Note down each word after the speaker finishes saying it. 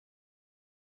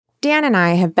Dan and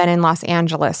I have been in Los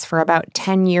Angeles for about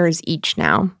 10 years each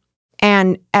now.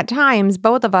 And at times,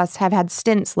 both of us have had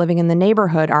stints living in the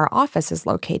neighborhood our office is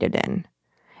located in.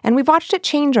 And we've watched it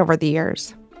change over the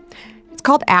years. It's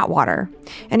called Atwater,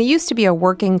 and it used to be a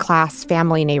working-class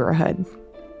family neighborhood.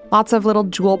 Lots of little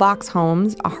jewel box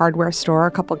homes, a hardware store,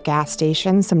 a couple gas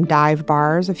stations, some dive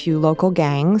bars, a few local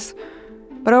gangs.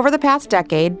 But over the past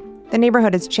decade, the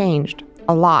neighborhood has changed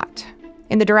a lot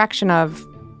in the direction of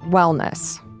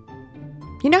wellness.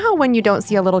 You know how when you don't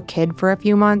see a little kid for a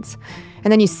few months,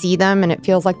 and then you see them and it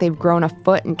feels like they've grown a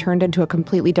foot and turned into a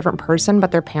completely different person,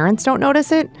 but their parents don't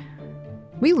notice it?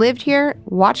 We lived here,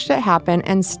 watched it happen,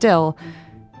 and still,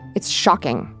 it's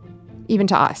shocking, even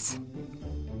to us.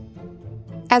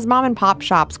 As mom and pop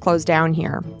shops close down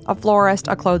here, a florist,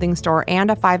 a clothing store,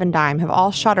 and a Five and Dime have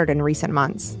all shuttered in recent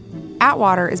months.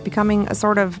 Atwater is becoming a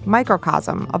sort of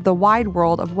microcosm of the wide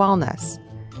world of wellness.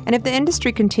 And if the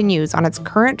industry continues on its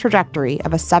current trajectory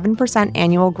of a 7%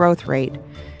 annual growth rate,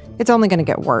 it's only going to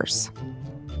get worse.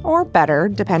 Or better,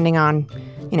 depending on,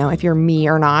 if you're me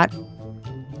or not.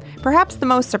 Perhaps the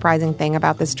most surprising thing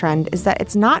about this trend is that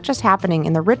it's not just happening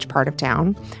in the rich part of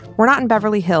town. We're not in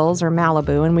Beverly Hills or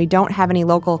Malibu, and we don't have any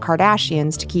local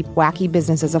Kardashians to keep wacky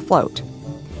businesses afloat.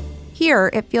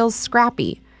 Here, it feels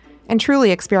scrappy and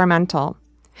truly experimental.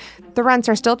 The rents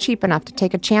are still cheap enough to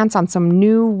take a chance on some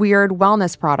new, weird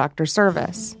wellness product or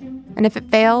service. And if it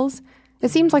fails,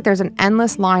 it seems like there's an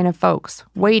endless line of folks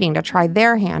waiting to try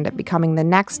their hand at becoming the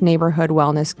next neighborhood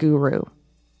wellness guru.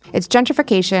 It's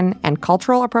gentrification and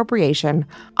cultural appropriation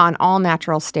on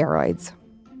all-natural steroids.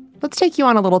 Let's take you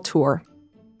on a little tour.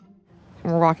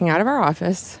 We're walking out of our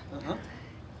office,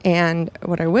 and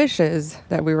what I wish is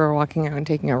that we were walking out and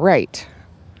taking a right,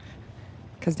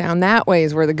 because down that way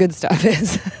is where the good stuff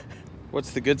is. What's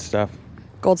the good stuff?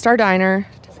 Gold Star Diner.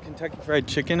 It's Kentucky Fried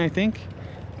Chicken, I think.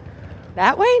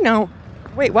 That way? No.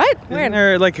 Wait, what? Isn't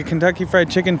there like a Kentucky Fried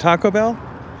Chicken Taco Bell?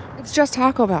 It's just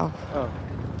Taco Bell. Oh.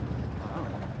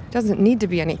 Doesn't need to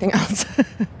be anything else.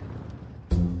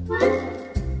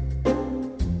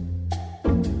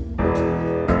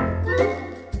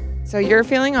 So you're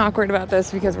feeling awkward about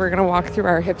this because we're going to walk through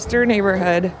our hipster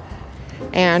neighborhood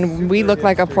and we look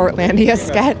like a Portlandia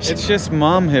sketch. It's just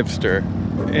mom hipster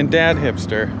and dad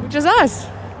hipster. Which is us.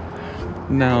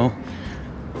 No.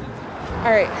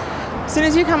 All right. As soon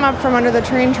as you come up from under the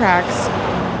train tracks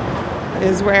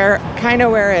is where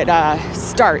it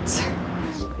starts.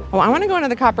 Oh, I want to go into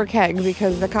the Copper Keg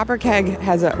because the Copper Keg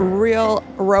has a real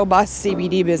robust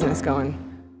CBD business going.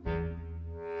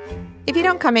 If you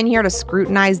don't come in here to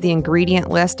scrutinize the ingredient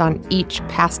list on each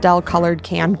pastel-colored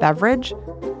canned beverage,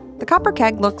 the Copper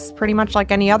Keg looks pretty much like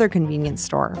any other convenience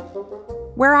store.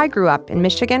 Where I grew up in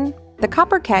Michigan, the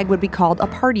Copper Keg would be called a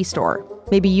party store.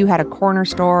 Maybe you had a corner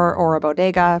store or a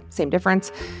bodega, same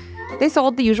difference. They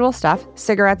sold the usual stuff: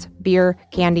 cigarettes, beer,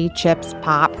 candy, chips,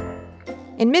 pop.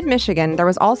 In mid-Michigan, there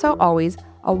was also always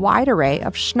a wide array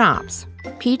of schnapps,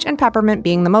 peach and peppermint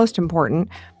being the most important,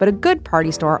 but a good party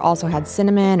store also had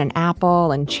cinnamon and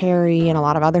apple and cherry and a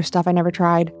lot of other stuff I never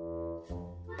tried.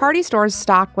 Party stores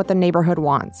stock what the neighborhood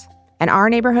wants, and our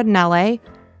neighborhood in LA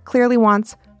clearly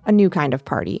wants a new kind of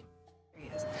party.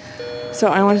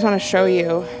 So I just want to show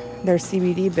you their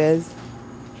CBD biz.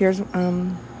 Here's, Is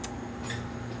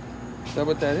that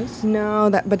what that is? No,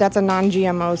 but that's a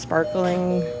non-GMO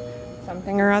sparkling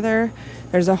something or other.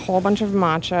 There's a whole bunch of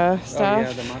matcha stuff. Oh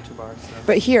yeah, the matcha bar stuff.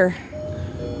 But here.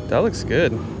 That looks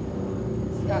good.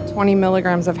 It's got 20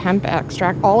 milligrams of hemp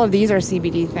extract. All of these are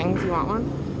CBD things. You want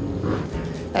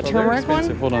one? That turmeric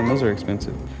one? Hold on, those are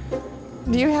expensive.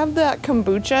 Do you have that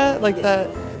kombucha?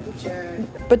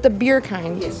 But the beer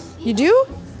kind? Yes. You do?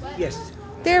 Yes.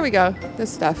 There we go.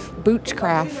 This stuff.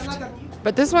 Boochcraft.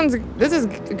 But this is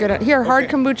good. Here, hard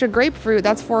kombucha grapefruit,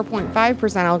 that's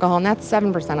 4.5% alcohol, and that's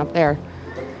 7% up there.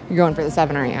 You're going for the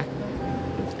 7, aren't you?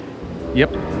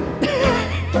 Yep.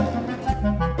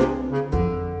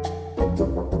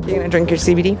 You gonna drink your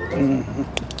CBD? Mm-hmm.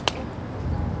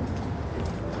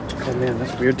 Oh man,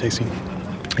 that's weird tasting.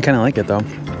 I kind of like it though.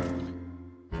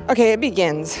 Okay, it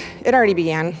begins. It already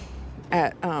began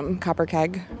at Copper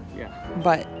Keg. Yeah.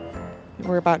 But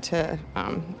we're about to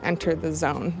enter the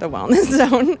zone, the wellness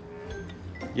zone.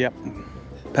 Yep.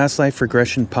 Past life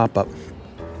regression pop-up.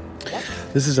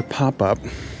 This is a pop-up.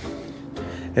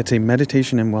 It's a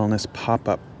meditation and wellness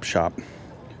pop-up shop.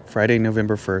 Friday,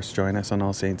 November 1st, join us on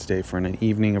All Saints Day for an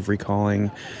evening of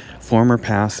recalling former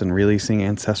past and releasing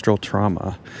ancestral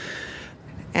trauma.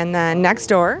 And then next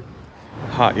door,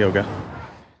 hot yoga.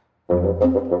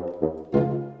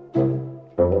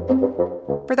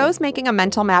 For those making a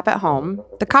mental map at home,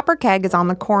 the Copper Keg is on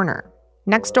the corner.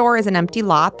 Next door is an empty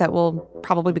lot that will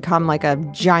probably become like a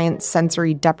giant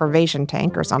sensory deprivation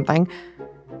tank or something.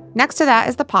 Next to that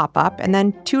is the pop-up, and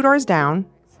then 2 doors down.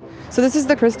 So this is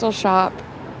the crystal shop.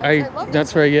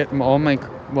 That's where I get a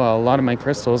lot of my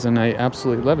crystals, and I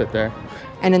absolutely love it there.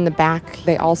 And in the back,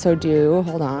 they also do,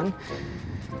 hold on,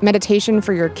 meditation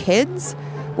for your kids,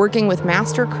 working with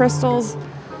master crystals,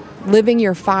 living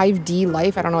your 5D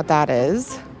life. I don't know what that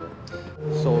is.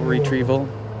 Soul retrieval.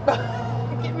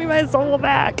 Give me my soul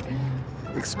back.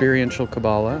 Experiential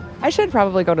Kabbalah. I should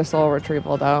probably go to soul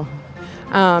retrieval, though.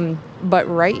 But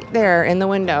right there in the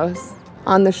windows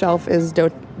on the shelf is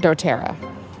doTERRA,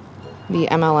 the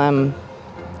MLM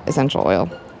essential oil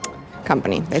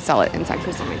company. They sell it inside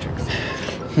Crystal Matrix.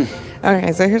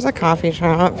 Okay, so here's a coffee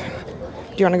shop.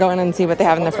 Do you want to go in and see what they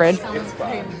have in the fridge?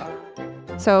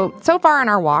 So far in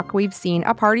our walk, we've seen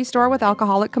a party store with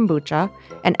alcoholic kombucha,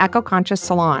 an eco-conscious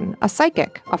salon, a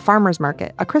psychic, a farmer's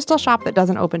market, a crystal shop that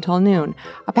doesn't open till noon,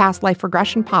 a past life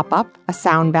regression pop-up, a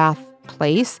sound bath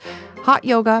place, hot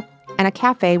yoga, and a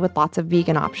cafe with lots of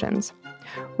vegan options.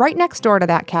 Right next door to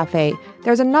that cafe,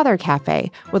 there's another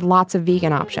cafe with lots of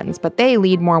vegan options, but they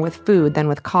lead more with food than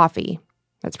with coffee.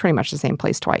 That's pretty much the same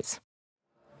place twice.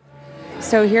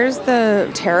 So here's the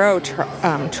tarot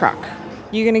truck.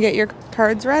 You gonna get your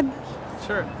cards read?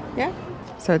 Sure. Yeah.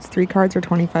 So it's 3 cards are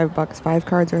 $25, 5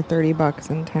 cards are $30,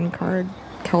 and 10 card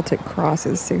Celtic Cross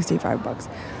is $65.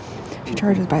 She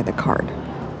charges by the card.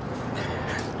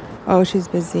 Oh, she's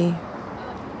busy.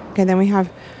 Okay, then we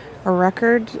have a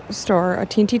record store, a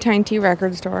teeny tiny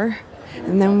record store.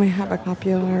 And then we have a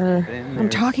popular... I'm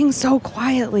talking so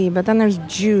quietly, but then there's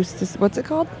juice. What's it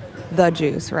called? The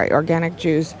Juice, right? Organic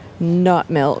juice, nut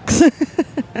milks.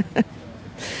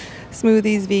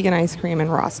 Smoothies, vegan ice cream,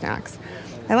 and raw snacks.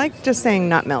 I like just saying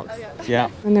nut milk. Yeah.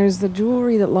 And there's the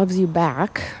jewelry that loves you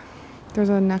back. There's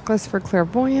a necklace for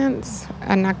clairvoyance,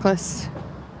 a necklace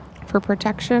for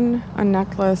protection, a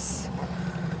necklace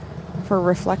for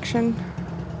reflection.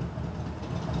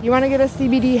 You want to get a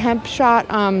CBD hemp shot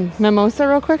mimosa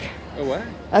real quick? A what?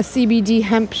 A CBD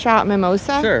hemp shot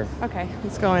mimosa? Sure. Okay,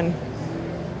 let's go and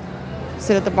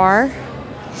sit at the bar.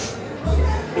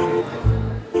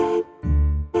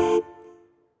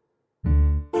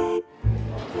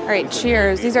 All right,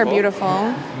 cheers. These are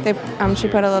beautiful. She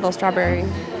put a little strawberry.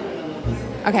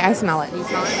 Okay, I smell it. Do you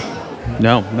smell it?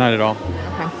 No, not at all.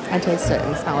 Okay, I taste it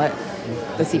and smell it.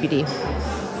 The CBD.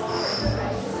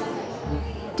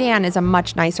 Dan is a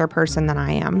much nicer person than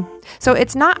I am, so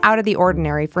it's not out of the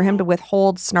ordinary for him to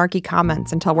withhold snarky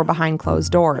comments until we're behind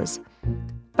closed doors.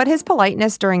 But his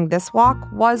politeness during this walk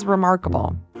was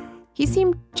remarkable. He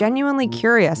seemed genuinely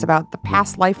curious about the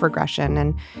past life regression,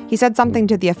 and he said something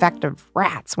to the effect of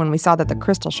rats when we saw that the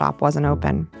crystal shop wasn't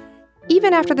open.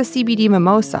 Even after the CBD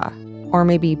mimosa, or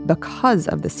maybe because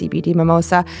of the CBD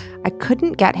mimosa, I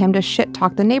couldn't get him to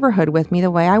shit-talk the neighborhood with me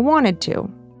the way I wanted to.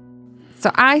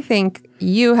 So I think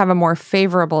you have a more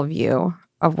favorable view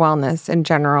of wellness in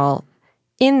general,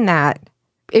 in that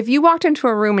if you walked into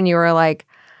a room and you were like,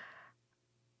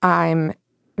 I'm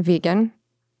vegan,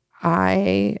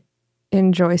 I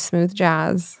enjoy smooth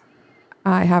jazz,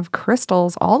 I have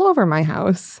crystals all over my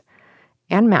house,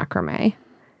 and macrame.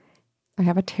 I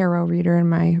have a tarot reader in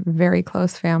my very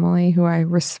close family who I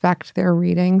respect their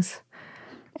readings.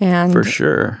 And for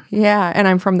sure. Yeah, and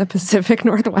I'm from the Pacific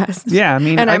Northwest. Yeah, I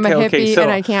mean, and I'm a hippie, so,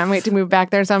 and I can't wait to move back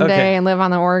there someday and live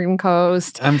on the Oregon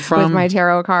coast with my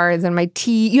tarot cards and my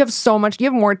tea. You have so much. You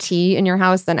have more tea in your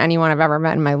house than anyone I've ever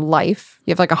met in my life.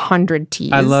 You have like 100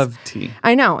 teas. I love tea.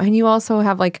 I know, and you also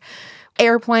have like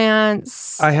air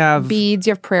plants. I have beads.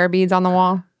 You have prayer beads on the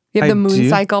wall. You have the moon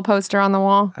cycle poster on the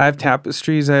wall. I have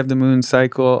tapestries. I have the moon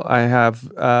cycle. I have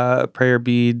prayer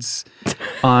beads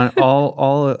on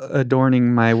all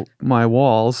adorning my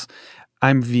walls.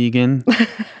 I'm vegan.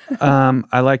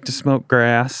 I like to smoke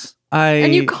grass.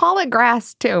 And you call it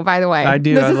grass too, by the way. I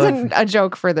do. This isn't a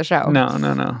joke for the show. No.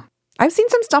 I've seen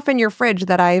some stuff in your fridge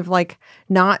that I've like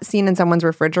not seen in someone's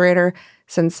refrigerator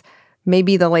since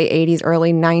maybe the late 80s,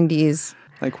 early 90s.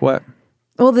 Like what?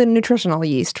 Well, the nutritional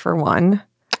yeast for one.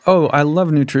 Oh, I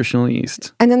love nutritional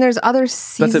yeast. And then there's other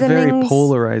seasonings. That's a very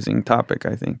polarizing topic,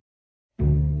 I think.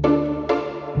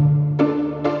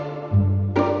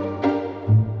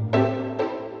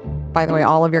 By the way,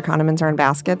 all of your condiments are in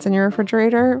baskets in your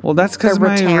refrigerator. Well, that's because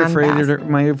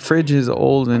my fridge is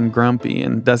old and grumpy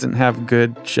and doesn't have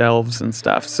good shelves and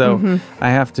stuff. So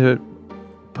I have to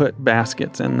put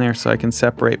baskets in there so I can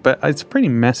separate. But it's pretty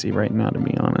messy right now, to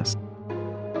be honest.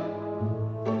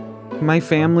 My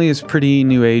family is pretty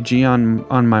new agey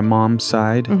on my mom's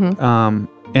side. And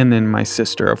then my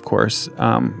sister, of course,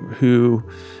 who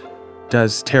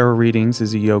does tarot readings,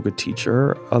 is a yoga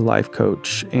teacher, a life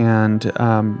coach, and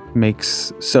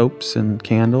makes soaps and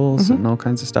candles and all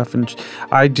kinds of stuff. And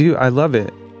I love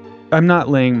it. I'm not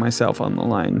laying myself on the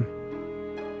line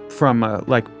from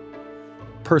a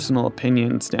personal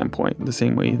opinion standpoint the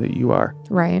same way that you are.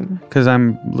 Right. Because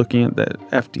I'm looking at the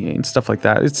FDA and stuff like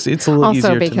that. It's a little also easier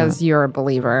to Also because you're a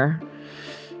believer.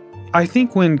 I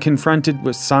think when confronted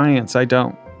with science, I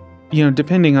don't.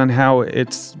 Depending on how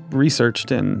it's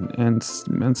researched and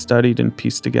studied and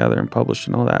pieced together and published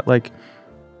and all that,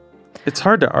 it's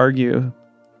hard to argue,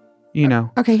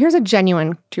 Okay, here's a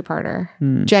genuine two-parter.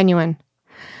 Genuine.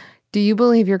 Do you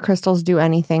believe your crystals do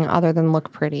anything other than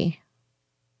look pretty?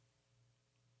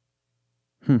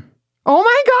 Oh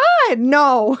my God,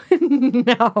 no.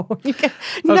 No.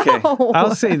 Okay,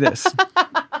 I'll say this.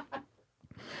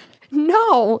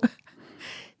 No.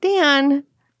 Dan,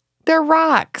 they're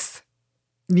rocks.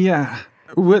 Yeah.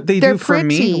 What they do for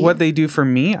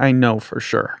me, I know for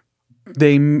sure.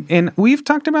 And we've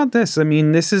talked about this. I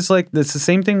mean, this is the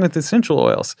same thing with essential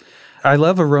oils. I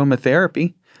love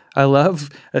aromatherapy. I love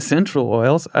essential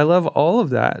oils. I love all of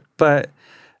that. But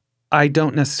I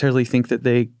don't necessarily think that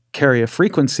they carry a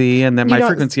frequency and that my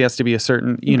frequency has to be a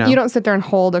certain, You don't sit there and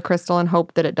hold a crystal and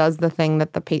hope that it does the thing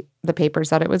that the paper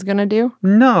said it was going to do?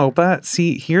 No, but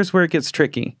see, here's where it gets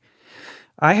tricky.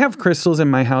 I have crystals in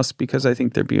my house because I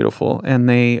think they're beautiful and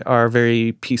they are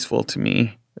very peaceful to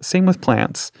me. Same with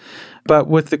plants. But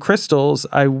with the crystals,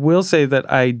 I will say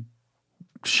that I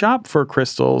shop for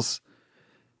crystals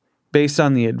based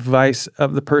on the advice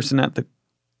of the person at the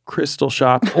crystal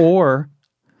shop or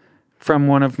from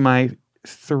one of my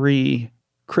 3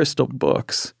 crystal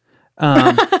books.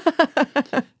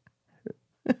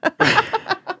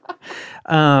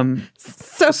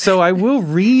 So I will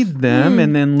read them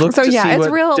and then look to see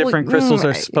what different crystals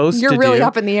are supposed to do. You're really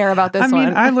up in the air about this one. I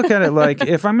mean, I look at it like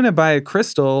if I'm going to buy a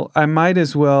crystal, I might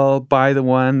as well buy the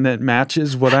one that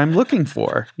matches what I'm looking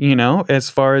for,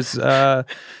 as far as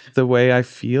the way I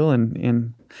feel.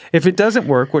 And if it doesn't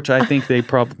work, which I think they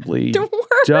probably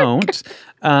don't,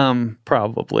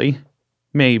 probably,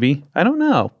 maybe, I don't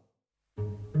know.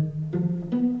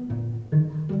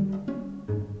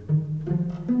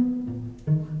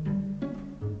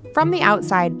 From the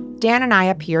outside, Dan and I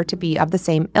appear to be of the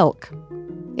same ilk.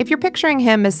 If you're picturing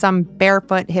him as some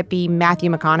barefoot, hippie, Matthew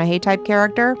McConaughey type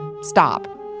character, stop.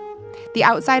 The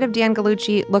outside of Dan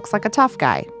Gallucci looks like a tough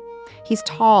guy. He's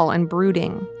tall and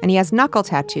brooding, and he has knuckle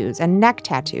tattoos and neck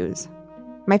tattoos.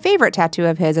 My favorite tattoo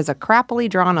of his is a crappily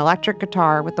drawn electric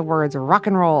guitar with the words rock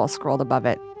and roll scrolled above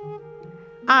it.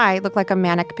 I look like a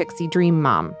manic pixie dream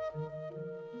mom.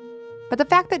 But the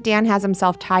fact that Dan has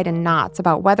himself tied in knots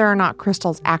about whether or not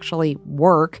crystals actually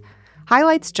work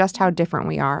highlights just how different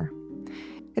we are.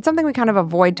 It's something we kind of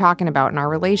avoid talking about in our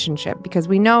relationship because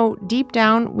we know deep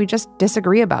down we just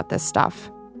disagree about this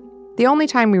stuff. The only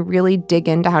time we really dig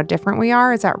into how different we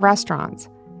are is at restaurants,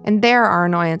 and there our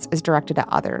annoyance is directed at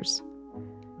others.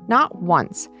 Not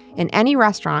once in any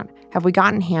restaurant have we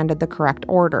gotten handed the correct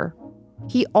order.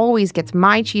 He always gets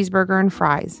my cheeseburger and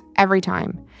fries every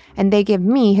time, and they give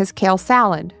me his kale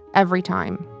salad every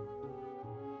time.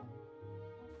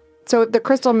 So the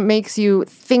crystal makes you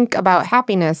think about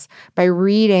happiness by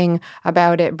reading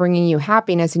about it bringing you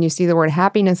happiness, and you see the word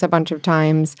happiness a bunch of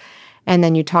times, and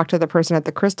then you talk to the person at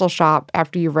the crystal shop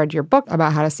after you've read your book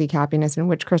about how to seek happiness and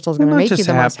which crystal is going to make you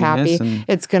the most happy.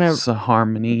 It's going to... It's a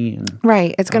harmony. And,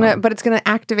 right. It's going to... But it's going to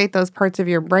activate those parts of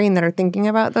your brain that are thinking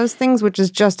about those things, which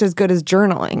is just as good as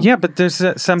journaling. Yeah, but there's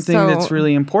something that's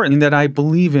really important that I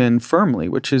believe in firmly,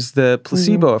 which is the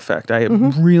placebo effect. I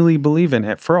really believe in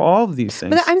it for all of these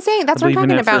things. But I'm saying that's what I'm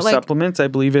talking about. I believe in it for supplements. I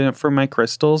believe in it for my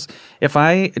crystals. If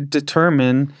I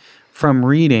determine from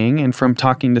reading and from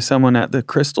talking to someone at the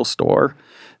crystal store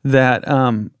that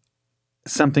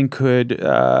something could,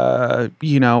 I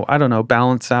don't know,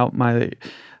 balance out my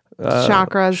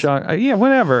chakras. Yeah,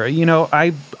 whatever.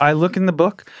 I look in the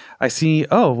book, I see,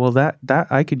 that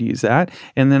I could use that.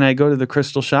 And then I go to the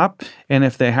crystal shop, and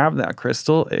if they have that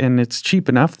crystal and it's cheap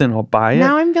enough, then I'll buy it.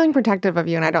 Now I'm feeling protective of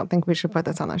you, and I don't think we should put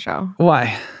this on the show.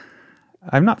 Why?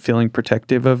 I'm not feeling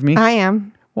protective of me. I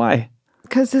am. Why?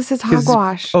 Because this is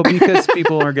hogwash. Because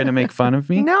people are going to make fun of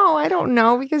me? No, I don't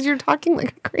know, because you're talking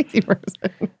like a crazy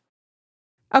person.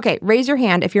 Okay, raise your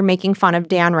hand if you're making fun of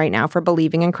Dan right now for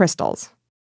believing in crystals.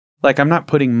 Like, I'm not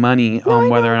putting money on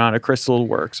whether or not a crystal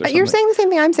works or something. You're saying the same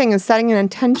thing I'm saying, is setting an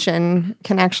intention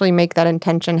can actually make that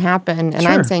intention happen. And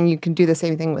I'm saying you can do the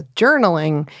same thing with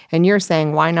journaling. And you're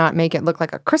saying, why not make it look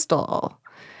like a crystal?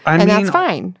 That's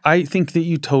fine. I think that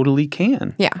you totally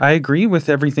can. Yeah. I agree with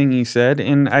everything you said.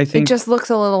 And I think it just looks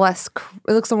a little less,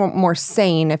 it looks a little more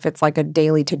sane if it's like a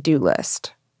daily to-do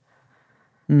list.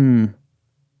 Don't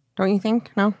you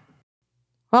think? No?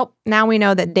 Well, now we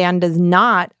know that Dan does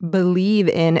not believe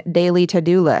in daily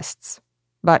to-do lists.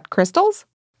 But crystals?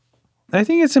 I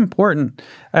think it's important.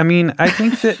 I mean, I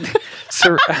think that...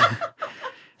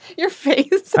 Your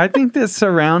face. I think that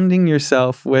surrounding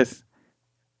yourself with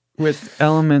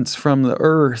elements from the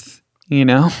earth,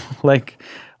 like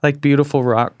beautiful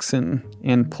rocks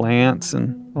and plants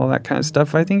and all that kind of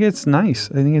stuff, I think it's nice.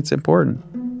 I think it's important.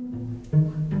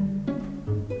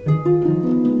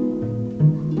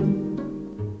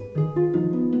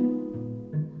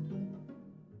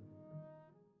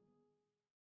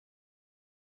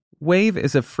 Wave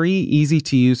is a free,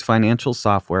 easy-to-use financial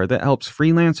software that helps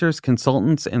freelancers,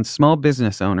 consultants, and small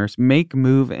business owners make,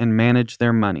 move, and manage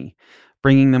their money,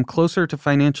 bringing them closer to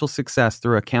financial success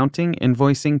through accounting,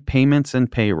 invoicing, payments,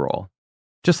 and payroll.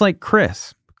 Just like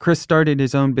Chris. Chris started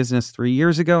his own business 3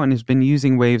 years ago and has been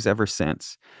using Waves ever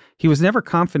since. He was never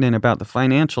confident about the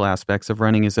financial aspects of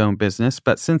running his own business,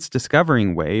 but since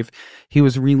discovering Wave, he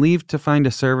was relieved to find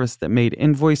a service that made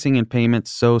invoicing and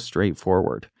payments so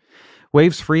straightforward.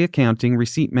 Wave's free accounting,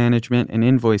 receipt management, and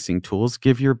invoicing tools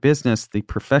give your business the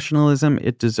professionalism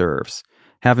it deserves.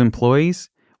 Have employees?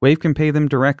 Wave can pay them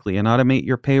directly and automate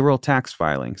your payroll tax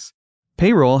filings.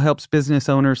 Payroll helps business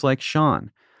owners like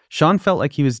Sean. Sean felt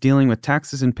like he was dealing with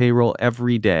taxes and payroll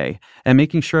every day, and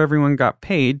making sure everyone got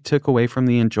paid took away from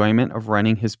the enjoyment of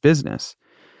running his business.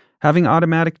 Having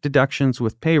automatic deductions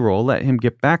with payroll let him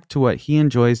get back to what he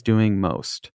enjoys doing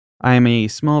most. I am a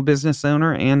small business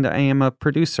owner and I am a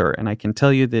producer, and I can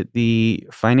tell you that the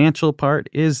financial part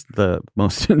is the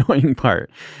most annoying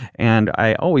part. And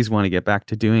I always want to get back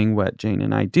to doing what Jane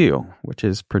and I do, which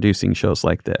is producing shows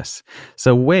like this.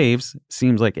 So Waves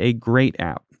seems like a great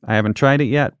app. I haven't tried it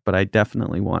yet, but I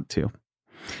definitely want to.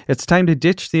 It's time to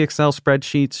ditch the Excel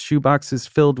spreadsheets, shoeboxes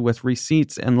filled with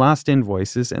receipts and lost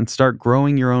invoices, and start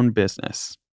growing your own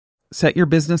business. Set your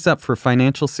business up for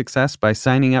financial success by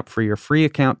signing up for your free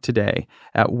account today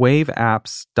at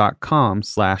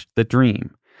waveapps.com/thedream.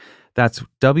 That's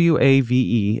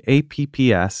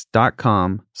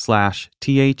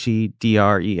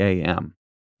waveapps.com/THEDREAM.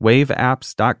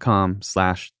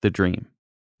 waveapps.com/thedream.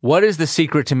 What is the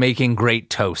secret to making great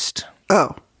toast? Oh,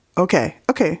 okay.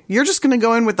 You're just going to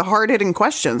go in with the hard-hitting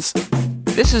questions.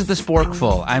 This is The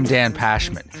Sporkful. I'm Dan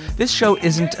Pashman. This show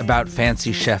isn't about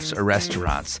fancy chefs or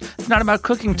restaurants. It's not about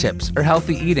cooking tips or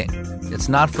healthy eating. It's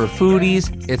not for foodies,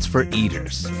 it's for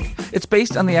eaters. It's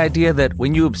based on the idea that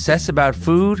when you obsess about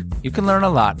food, you can learn a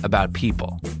lot about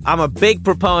people. I'm a big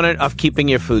proponent of keeping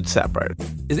your food separate.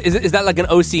 Is that like an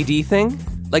OCD thing?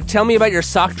 Like, tell me about your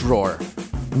sock drawer.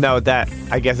 No,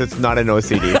 I guess it's not an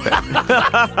OCD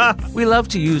thing. We love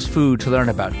to use food to learn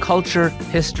about culture,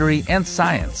 history, and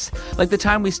science. Like the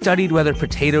time we studied whether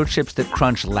potato chips that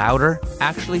crunch louder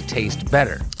actually taste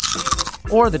better.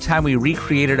 Or the time we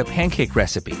recreated a pancake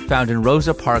recipe found in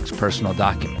Rosa Parks' personal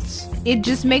documents. It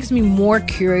just makes me more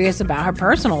curious about her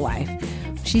personal life.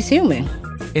 She's human.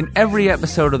 In every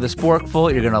episode of The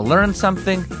Sporkful, you're going to learn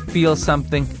something, feel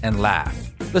something, and laugh.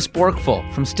 The Sporkful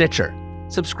from Stitcher.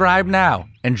 Subscribe now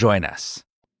and join us.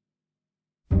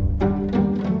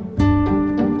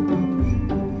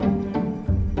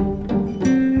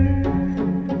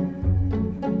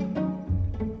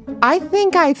 I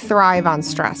think I thrive on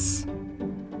stress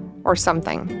or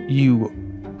something. You,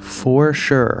 for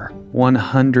sure,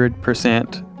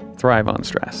 100% thrive on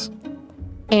stress.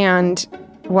 And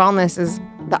wellness is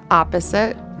the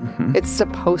opposite. Mm-hmm. It's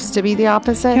supposed to be the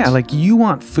opposite. Yeah, like you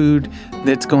want food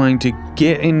that's going to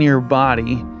get in your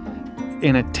body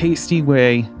in a tasty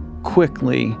way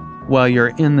quickly while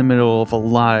you're in the middle of a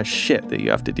lot of shit that you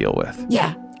have to deal with.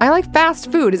 Yeah. I like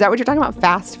fast food. Is that what you're talking about?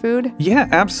 Fast food? Yeah,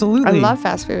 absolutely. I love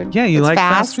fast food. Yeah, it's like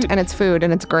fast food. And it's food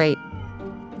and it's great.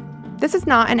 This is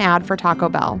not an ad for Taco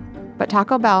Bell, but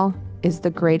Taco Bell is the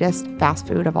greatest fast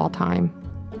food of all time.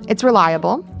 It's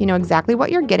reliable. You know exactly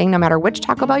what you're getting no matter which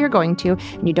Taco Bell you're going to,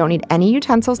 and you don't need any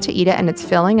utensils to eat it, and it's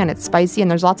filling and it's spicy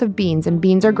and there's lots of beans, and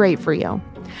beans are great for you.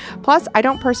 Plus, I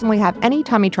don't personally have any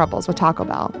tummy troubles with Taco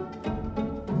Bell.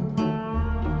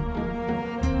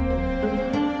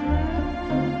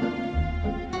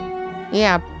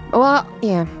 Yeah, well,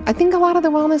 yeah. I think a lot of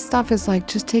the wellness stuff is like,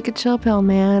 just take a chill pill,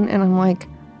 man. And I'm like,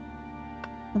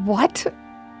 what?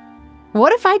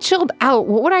 What if I chilled out?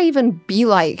 What would I even be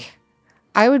like?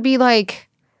 I would be like...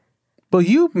 Well,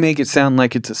 you make it sound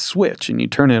like it's a switch and you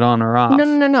turn it on or off.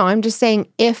 No. I'm just saying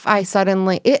if I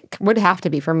suddenly... It would have to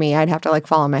be for me. I'd have to like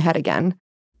fall on my head again.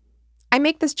 I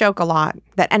make this joke a lot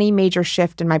that any major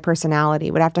shift in my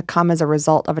personality would have to come as a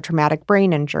result of a traumatic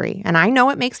brain injury. And I know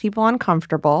it makes people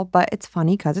uncomfortable, but it's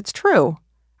funny because it's true.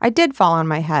 I did fall on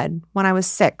my head when I was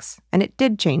 6, and it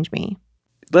did change me.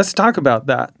 Let's talk about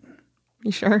that.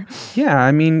 You sure? Yeah,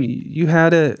 I mean, you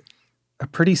had a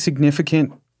pretty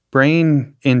significant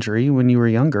brain injury when you were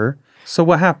younger. So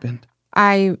what happened?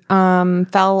 I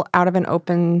fell out of an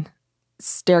open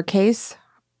staircase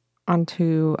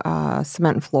onto a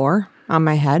cement floor on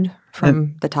my head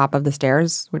from the top of the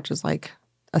stairs, which is like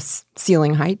a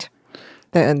ceiling height.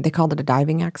 They called it a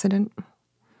diving accident.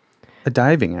 A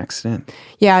diving accident?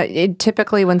 Yeah,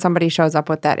 typically when somebody shows up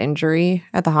with that injury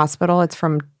at the hospital, it's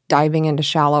from diving into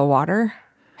shallow water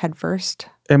head first.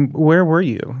 And where were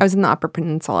you? I was in the Upper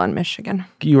Peninsula in Michigan.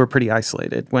 You were pretty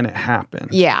isolated when it happened.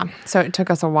 Yeah, so it took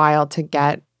us a while to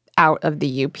get out of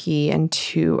the UP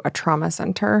into a trauma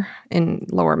center in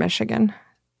Lower Michigan.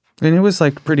 And it was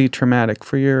like pretty traumatic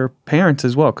for your parents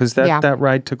as well, because that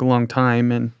ride took a long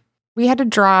time. And we had to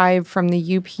drive from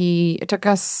the UP. It took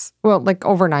us, like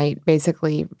overnight,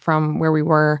 basically, from where we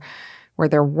were, where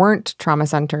there weren't trauma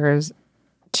centers,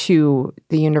 to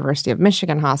the University of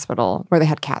Michigan Hospital, where they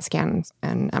had CAT scans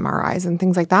and MRIs and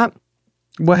things like that.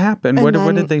 What happened? And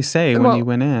what did they say when you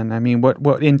went in? I mean,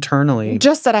 what internally?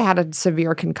 Just that I had a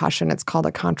severe concussion. It's called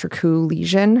a Contrecoup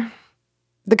lesion.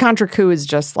 The Contrecoup is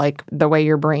just like the way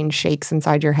your brain shakes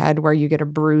inside your head, where you get a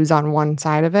bruise on one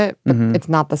side of it, but it's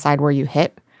not the side where you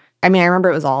hit. I mean, I remember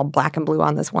it was all black and blue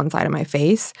on this one side of my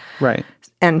face, right,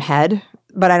 and head,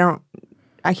 but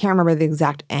I can't remember the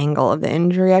exact angle of the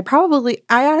injury. I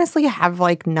honestly have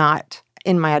like not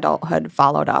in my adulthood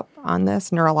followed up on this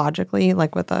neurologically,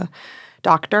 like with a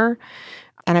doctor,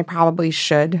 and I probably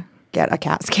should get a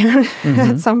CAT scan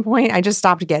at some point. I just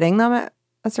stopped getting them at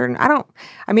a certain, I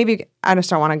just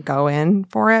don't want to go in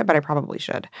for it, but I probably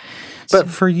should. But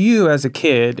for you as a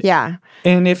kid, yeah.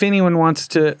 And if anyone wants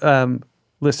to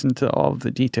listen to all of the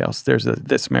details, there's a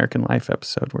This American Life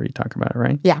episode where you talk about it,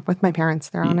 right? Yeah, with my parents.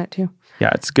 They're on it too.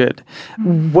 Yeah, it's good.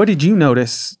 What did you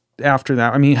notice after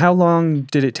that? I mean, how long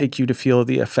did it take you to feel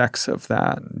the effects of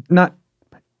that? Not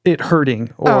it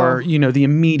hurting or, the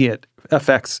immediate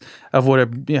effects of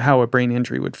how a brain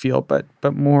injury would feel, but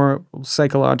more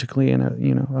psychologically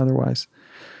and, otherwise.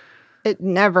 It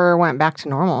never went back to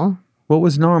normal. What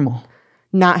was normal?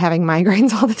 Not having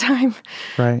migraines all the time.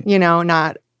 Right.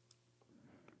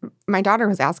 My daughter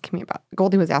was asking me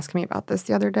Goldie was asking me about this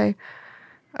the other day,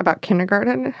 about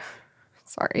kindergarten.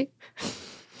 Sorry.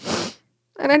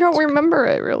 And I don't remember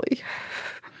it really.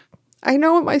 I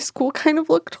know what my school kind of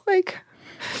looked like,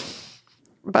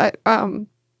 but I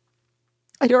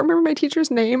don't remember my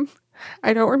teacher's name.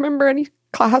 I don't remember any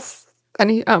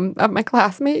of my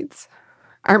classmates.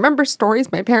 I remember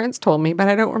stories my parents told me, but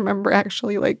I don't remember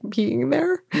actually like being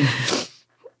there.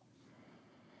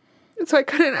 So I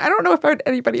don't know if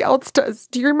anybody else does.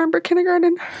 Do you remember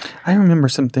kindergarten? I remember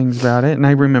some things about it, and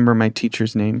I remember my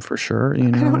teacher's name for sure. I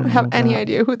don't have any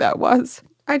idea who that was.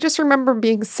 I just remember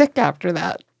being sick after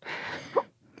that.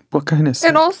 What kind of sick?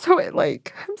 And also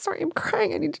I'm sorry, I'm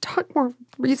crying. I need to talk more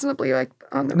reasonably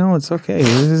No, it's okay.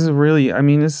 This is really,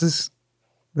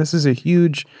 this is a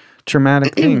huge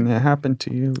traumatic thing that happened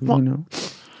to you, Well,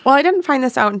 I didn't find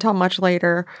this out until much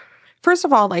later. First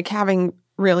of all, having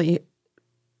really,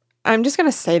 I'm just going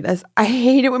to say this. I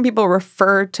hate it when people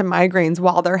refer to migraines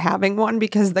while they're having one,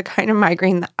 because the kind of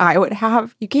migraine that I would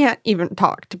have, you can't even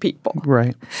talk to people.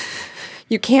 Right.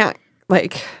 You can't, I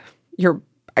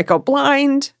go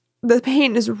blind. The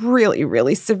pain is really,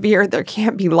 really severe. There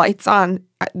can't be lights on,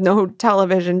 no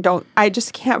television. I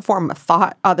just can't form a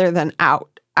thought other than ow,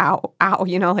 ow,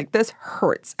 ow, this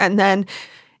hurts. And then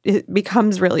it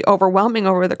becomes really overwhelming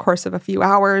over the course of a few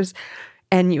hours.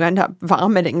 And you end up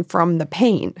vomiting from the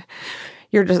pain.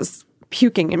 You're just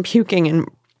puking. And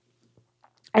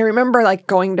I remember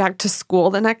going back to school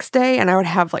the next day, and I would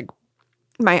have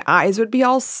my eyes would be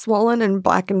all swollen and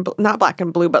not black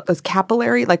and blue, but those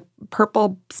capillary,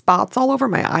 purple spots all over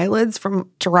my eyelids from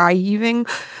dry heaving.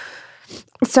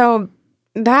 So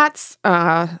that's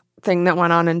a thing that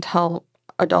went on until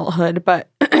adulthood, but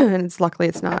and luckily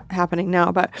it's not happening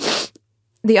now. But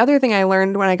the other thing I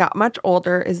learned when I got much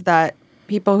older is that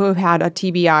people who have had a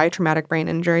TBI, traumatic brain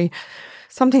injury,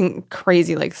 something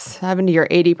crazy, 70 or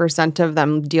 80% of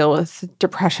them deal with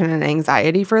depression and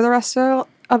anxiety for the rest of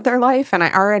their life. And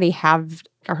I already have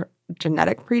a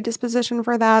genetic predisposition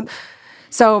for that.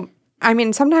 So,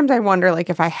 sometimes I wonder,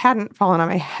 if I hadn't fallen on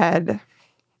my head,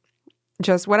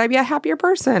 would I be a happier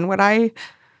person?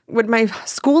 Would my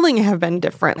schooling have been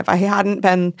different if I hadn't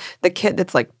been the kid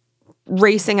that's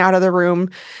racing out of the room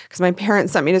because my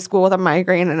parents sent me to school with a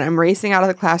migraine, and I'm racing out of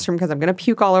the classroom because I'm going to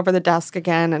puke all over the desk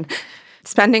again, and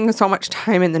spending so much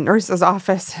time in the nurse's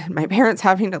office, and my parents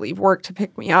having to leave work to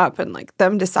pick me up, and like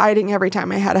them deciding every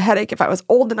time I had a headache if I was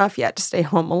old enough yet to stay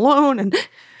home alone. And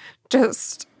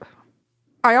just,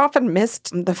 I often missed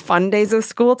the fun days of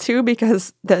school too,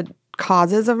 because the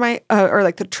causes of my, or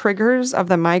like the triggers of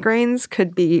the migraines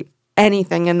could be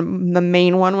anything. And the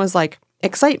main one was like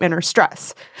excitement or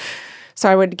stress. So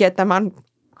I would get them on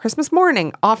Christmas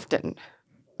morning often.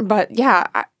 But yeah,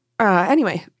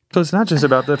 anyway. So it's not just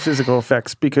about the physical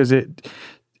effects, because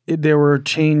there were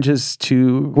changes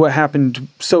to what happened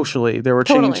socially. There were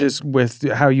changes with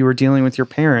how you were dealing with your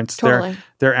parents. Totally.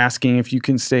 They're asking if you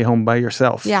can stay home by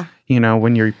yourself. Yeah.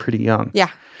 When you're pretty young. Yeah.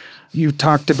 You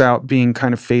talked about being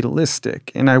kind of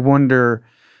fatalistic, and I wonder.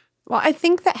 Well, I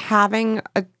think that having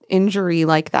an injury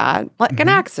like that, like an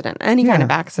accident, any kind of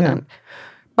accident,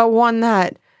 but one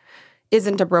that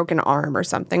isn't a broken arm or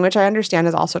something, which I understand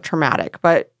is also traumatic.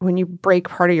 But when you break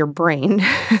part of your brain,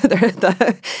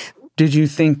 Did you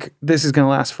think this is going to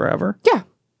last forever? Yeah.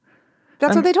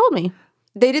 That's what they told me.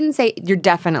 They didn't say you're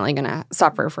definitely going to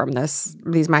suffer from these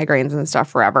migraines and stuff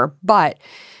forever. But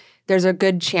there's a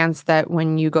good chance that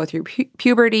when you go through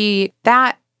puberty,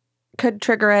 that could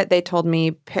trigger it. They told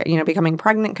me, becoming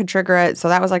pregnant could trigger it. So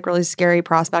that was like really scary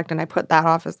prospect. And I put that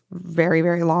off as very,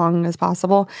 very long as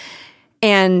possible.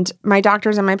 And my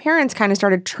doctors and my parents kind of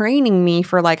started training me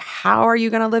for like, how are you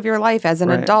going to live your life as an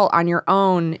adult on your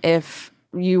own if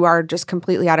you are just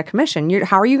completely out of commission?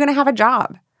 How are you going to have a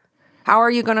job? How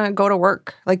are you going to go to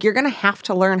work? Like, you're going to have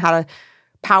to learn how to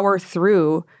power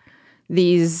through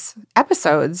these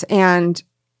episodes. And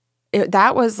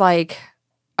that was like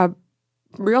a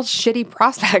real shitty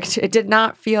prospect. It did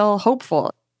not feel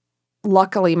hopeful.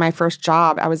 Luckily, my first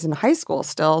job, I was in high school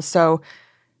still. So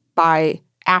by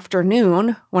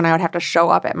afternoon, when I would have to show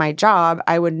up at my job,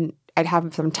 I'd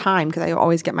have some time, because I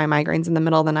always get my migraines in the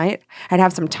middle of the night. I'd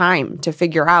have some time to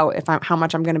figure out how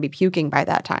much I'm going to be puking by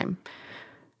that time.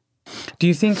 Do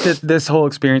you think that this whole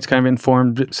experience kind of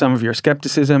informed some of your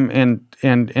skepticism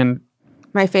and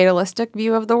my fatalistic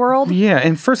view of the world? Yeah.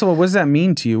 And first of all, what does that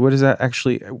mean to you? What does that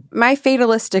actually... My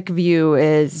fatalistic view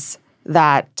is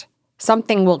that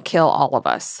something will kill all of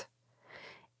us.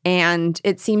 And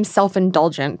it seems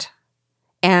self-indulgent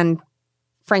and,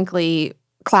 frankly,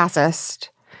 classist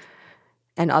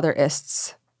and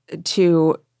otherists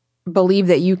to believe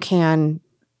that you can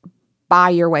buy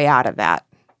your way out of that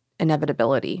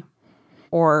inevitability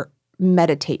or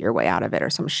meditate your way out of it or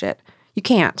some shit. You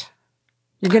can't.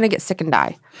 You're going to get sick and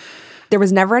die. There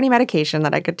was never any medication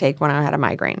that I could take when I had a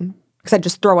migraine, because I'd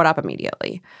just throw it up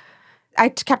immediately. I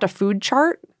kept a food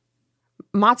chart.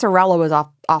 Mozzarella was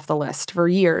off the list for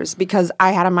years because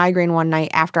I had a migraine one night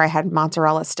after I had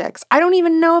mozzarella sticks. I don't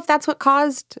even know if that's what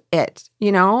caused it,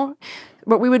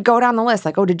 But we would go down the list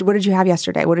like, what did you have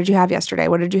yesterday? What did you have yesterday?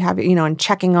 What did you have? And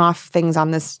checking off things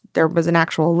on this. There was an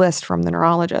actual list from the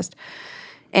neurologist.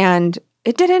 And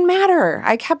it didn't matter.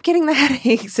 I kept getting the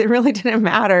headaches. It really didn't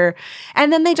matter.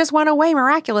 And then they just went away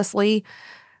miraculously.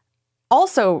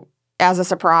 Also as a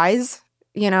surprise,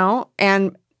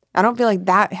 and I don't feel like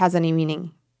that has any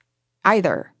meaning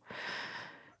either.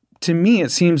 To me,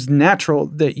 it seems natural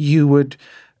that you would,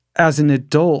 as an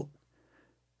adult,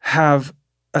 have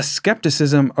a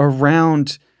skepticism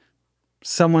around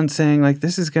someone saying, like,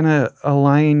 this is going to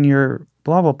align your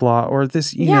blah, blah, blah, or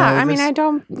this,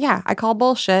 I call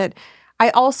bullshit. I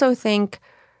also think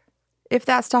if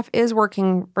that stuff is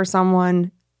working for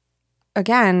someone,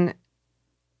 again,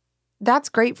 that's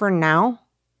great for now.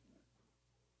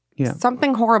 Yeah.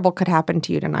 Something horrible could happen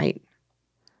to you tonight.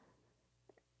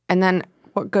 And then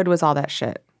what good was all that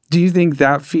shit? Do you think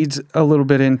that feeds a little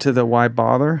bit into the why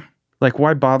bother? Like,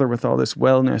 why bother with all this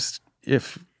wellness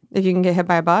if you can get hit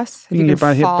by a bus? If you can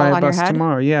get hit by a bus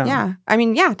tomorrow, yeah. Yeah. I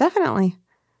mean, yeah, definitely.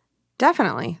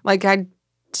 Definitely. Like, I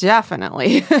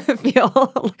definitely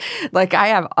feel like I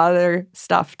have other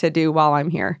stuff to do while I'm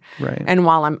here. Right. And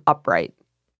while I'm upright.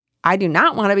 I do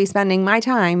not want to be spending my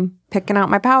time picking out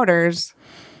my powders,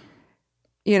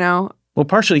 Well,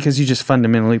 partially because you just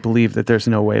fundamentally believe that there's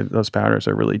no way that those powders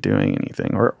are really doing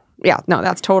anything. Yeah, no,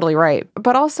 that's totally right.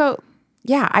 But also,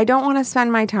 yeah, I don't want to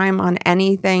spend my time on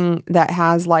anything that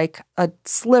has like a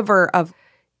sliver of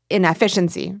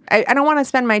inefficiency. I don't want to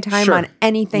spend my time on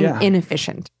anything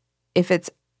inefficient. If it's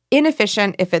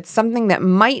inefficient, if it's something that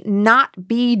might not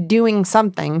be doing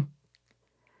something,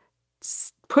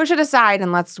 push it aside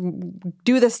and let's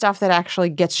do the stuff that actually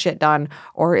gets shit done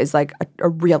or is like a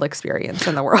real experience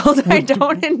in the world. I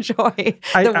don't enjoy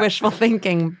the wishful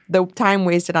thinking, the time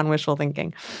wasted on wishful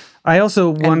thinking. I also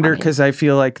wonder, because I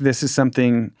feel like this is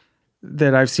something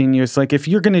that I've seen you. It's like if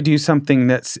you're going to do something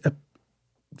that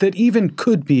even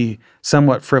could be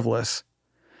somewhat frivolous,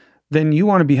 then you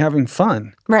want to be having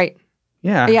fun. Right.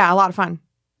 Yeah. Yeah, a lot of fun.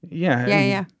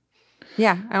 Yeah.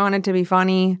 Yeah, I want it to be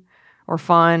funny or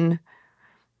fun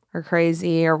or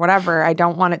crazy or whatever. I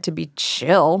don't want it to be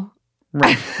chill.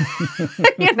 Right.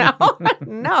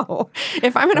 No.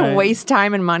 If I'm going to waste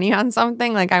time and money on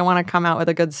something, like I want to come out with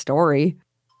a good story.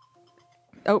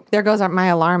 Oh, there goes my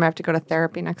alarm. I have to go to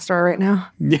therapy next door right now.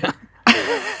 Yeah.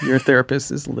 Your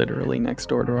therapist is literally next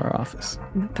door to our office.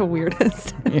 The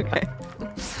weirdest. Yeah.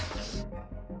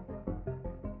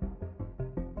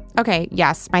 Okay,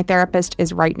 yes, my therapist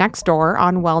is right next door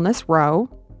on Wellness Row.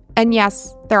 And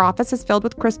yes, their office is filled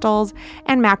with crystals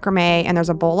and macrame, and there's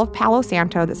a bowl of Palo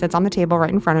Santo that sits on the table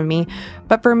right in front of me.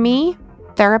 But for me,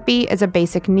 therapy is a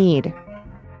basic need.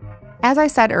 As I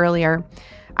said earlier,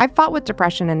 I've fought with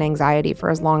depression and anxiety for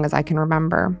as long as I can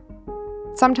remember.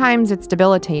 Sometimes it's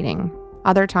debilitating,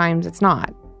 other times it's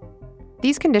not.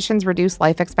 These conditions reduce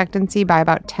life expectancy by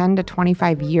about 10 to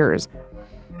 25 years.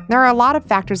 There are a lot of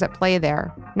factors at play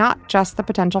there, not just the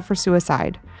potential for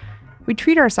suicide. We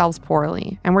treat ourselves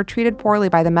poorly, and we're treated poorly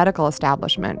by the medical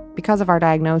establishment because of our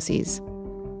diagnoses.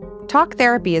 Talk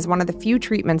therapy is one of the few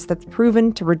treatments that's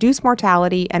proven to reduce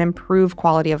mortality and improve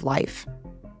quality of life.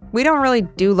 We don't really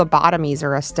do lobotomies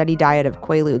or a steady diet of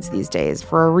Quaaludes these days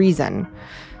for a reason.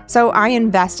 So I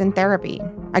invest in therapy.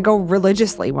 I go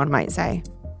religiously, one might say.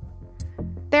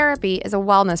 Therapy is a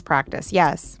wellness practice,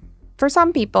 yes. For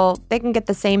some people, they can get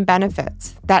the same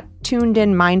benefits, that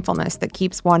tuned-in mindfulness that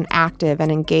keeps one active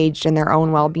and engaged in their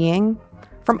own well-being,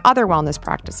 from other wellness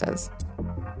practices.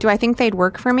 Do I think they'd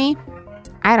work for me?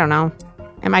 I don't know.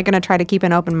 Am I going to try to keep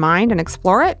an open mind and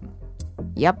explore it?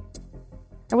 Yep.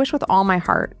 I wish with all my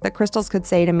heart that crystals could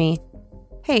say to me,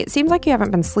 hey, it seems like you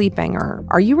haven't been sleeping, or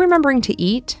are you remembering to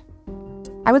eat?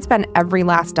 I would spend every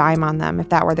last dime on them if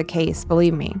that were the case,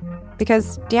 believe me.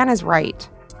 Because Dan is right.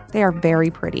 They are very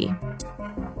pretty.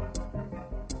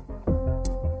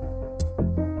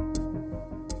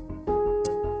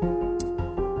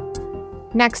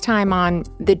 Next time on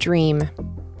The Dream.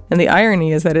 And the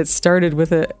irony is that it started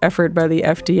with an effort by the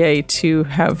FDA to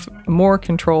have more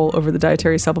control over the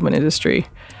dietary supplement industry,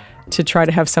 to try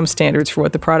to have some standards for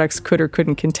what the products could or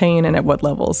couldn't contain and at what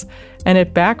levels. And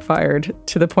it backfired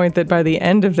to the point that by the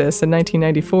end of this, in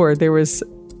 1994, there was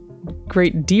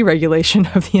great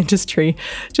deregulation of the industry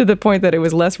to the point that it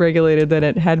was less regulated than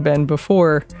it had been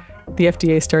before the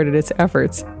FDA started its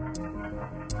efforts.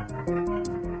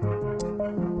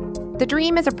 The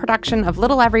Dream is a production of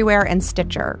Little Everywhere and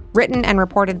Stitcher, written and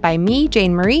reported by me,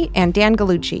 Jane Marie, and Dan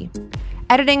Gallucci.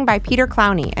 Editing by Peter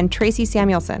Clowney and Tracy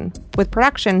Samuelson, with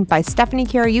production by Stephanie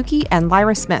Karayuki and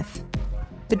Lyra Smith.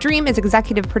 The Dream is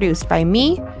executive produced by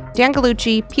me, Dan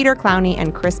Gallucci, Peter Clowney,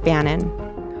 and Chris Bannon.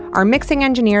 Our mixing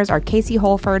engineers are Casey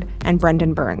Holford and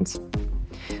Brendan Burns.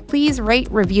 Please rate,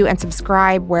 review, and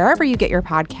subscribe wherever you get your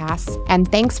podcasts,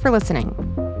 and thanks for listening.